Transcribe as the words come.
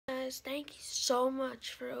guys, thank you so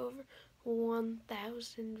much for over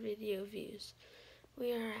 1,000 video views.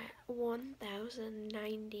 We are at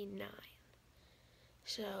 1,099.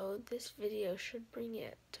 So this video should bring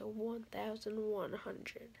it to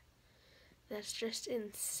 1,100. That's just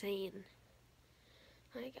insane.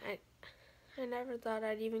 Like, I never thought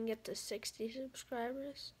I'd even get to 60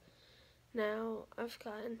 subscribers. Now I've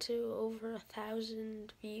gotten to over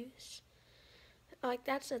 1,000 views. Like,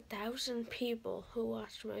 that's 1,000 people who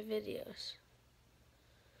watched my videos.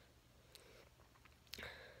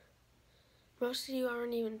 Most of you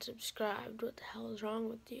aren't even subscribed. What the hell is wrong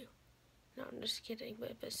with you? No, I'm just kidding,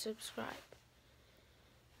 but subscribe.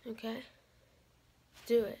 Okay?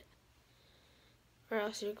 Do it. Or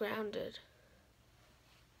else you're grounded.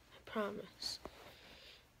 I promise.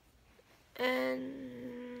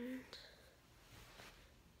 And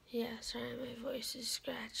yeah, sorry my voice is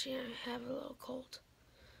scratchy. I have a little cold.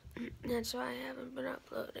 That's why I haven't been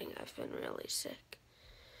uploading. I've been really sick.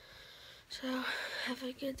 So, have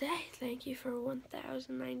a good day. Thank you for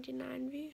 1,099 views.